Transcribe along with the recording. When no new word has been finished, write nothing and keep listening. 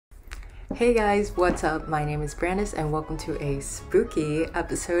Hey guys, what's up? My name is Brandise and welcome to a spooky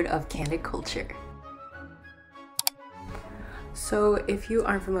episode of Candid Culture. So if you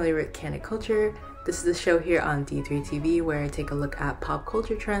aren't familiar with Candid Culture, this is a show here on D3 TV where I take a look at pop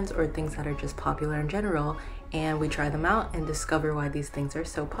culture trends or things that are just popular in general, and we try them out and discover why these things are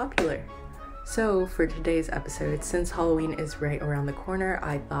so popular. So for today's episode, since Halloween is right around the corner,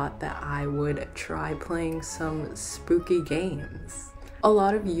 I thought that I would try playing some spooky games. A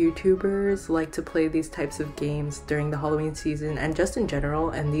lot of YouTubers like to play these types of games during the Halloween season and just in general,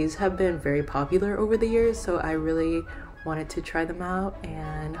 and these have been very popular over the years, so I really wanted to try them out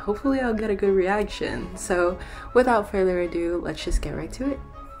and hopefully I'll get a good reaction. So without further ado, let's just get right to it.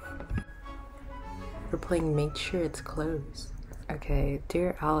 We're playing Make Sure It's Closed. Okay,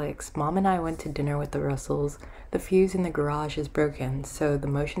 dear Alex, Mom and I went to dinner with the Russells. The fuse in the garage is broken, so the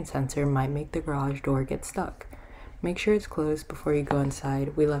motion sensor might make the garage door get stuck. Make sure it's closed before you go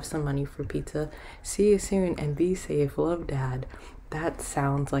inside. We left some money for pizza. See you soon and be safe. Love, Dad. That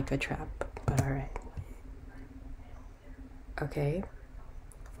sounds like a trap, but alright. Okay.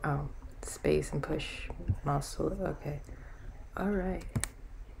 Oh, space and push muscle. Okay. Alright.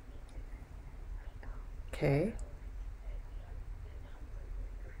 Okay.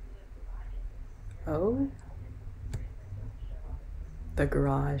 Oh. The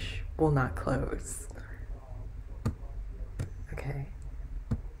garage will not close. Okay.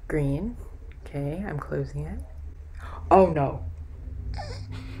 Green. Okay, I'm closing it. Oh no.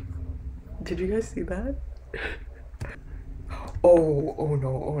 Did you guys see that? Oh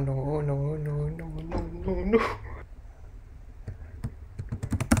no, oh no, oh no, oh no, no, no, no, no.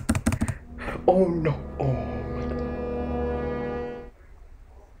 Oh no, oh.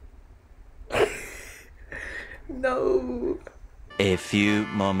 No. A few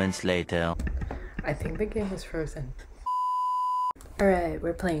moments later. I think the game is frozen. Alright,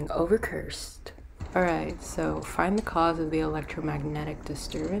 we're playing Overcursed. Alright, so find the cause of the electromagnetic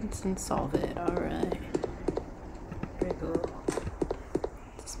disturbance and solve it. Alright. Very cool.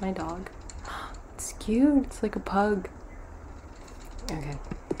 Is this my dog? It's cute. It's like a pug. Okay.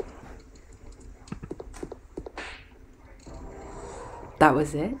 That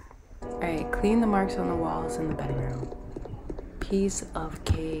was it? Alright, clean the marks on the walls in the bedroom. Piece of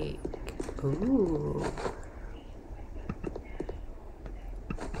cake. Ooh.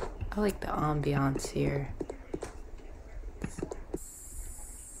 I like the ambiance here.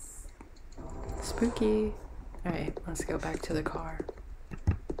 Spooky. Alright, let's go back to the car.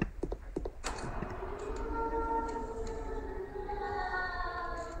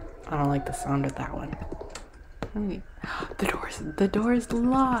 I don't like the sound of that one. The door is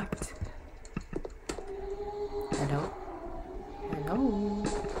locked. Hello? Hello?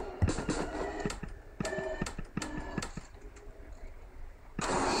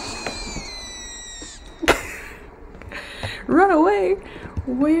 Run away!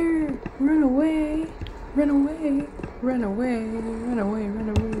 Where? Run away! Run away! Run away! Run away! Run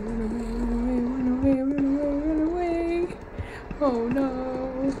away! Run away! Run away! Run away! Run away! Oh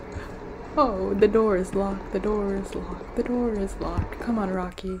no! Oh, the door is locked. The door is locked. The door is locked. Come on,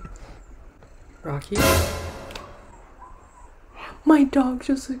 Rocky. Rocky? My dog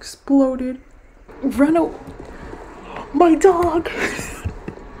just exploded. Run away! My dog!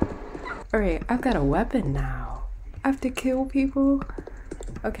 Alright, I've got a weapon now. I have to kill people?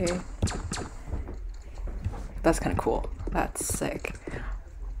 Okay. That's kind of cool. That's sick.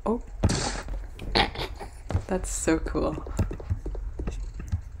 Oh. That's so cool.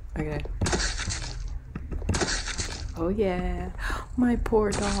 Okay. Oh yeah. My poor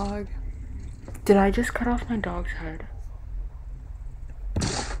dog. Did I just cut off my dog's head?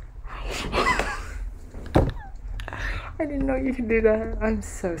 I didn't know you could do that. I'm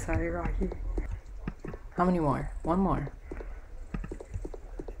so sorry, Rocky. How many more? One more.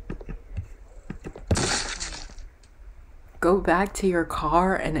 Go back to your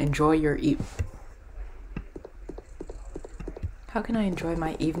car and enjoy your How can I enjoy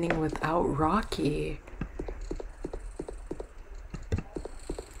my evening without Rocky?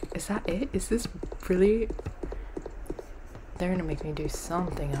 Is that it? Is this really? They're gonna make me do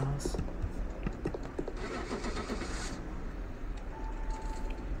something else.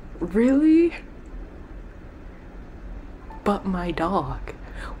 Really? But my dog.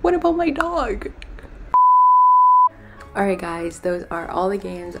 What about my dog? Alright guys, those are all the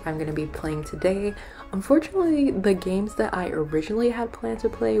games I'm going to be playing today. Unfortunately, the games that I originally had planned to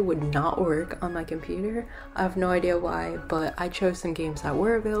play would not work on my computer. I have no idea why, but I chose some games that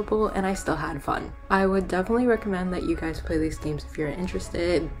were available and I still had fun. I would definitely recommend that you guys play these games if you're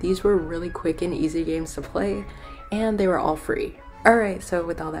interested. These were really quick and easy games to play, and they were all free. Alright, so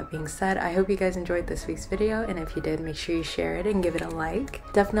with all that being said, I hope you guys enjoyed this week's video, and if you did, make sure you share it and give it a like.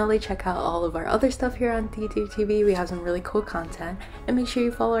 Definitely check out all of our other stuff here on D3 TV. We have some really cool content, and make sure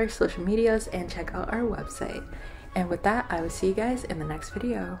you follow our social medias and check out our website. And with that, I will see you guys in the next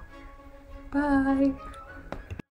video. Bye!